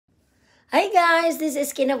Hi guys, this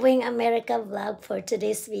is Kinabuhing America vlog. For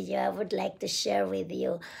today's video, I would like to share with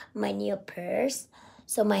you my new purse.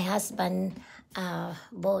 So my husband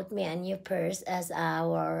bought me a new purse as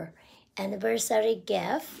our anniversary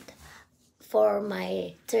gift for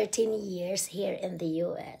my 13 years here in the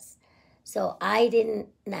US. So I did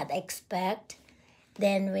not expect.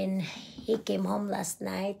 Then when he came home last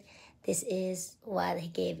night, this is what he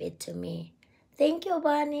gave it to me. Thank you,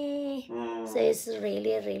 Bunny. So it's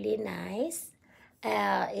really, really nice.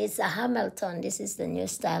 It's a Hamilton. This is the new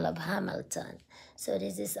style of Hamilton. So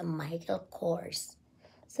this is a Michael Kors.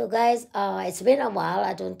 So guys, it's been a while.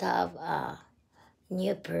 I don't have a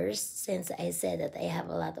new purse since I said that I have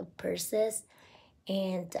a lot of purses.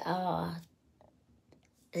 And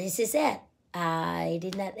this is it. I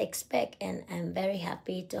did not expect, and I'm very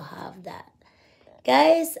happy to have that.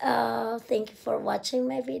 Guys, thank you for watching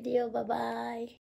my video. Bye-bye.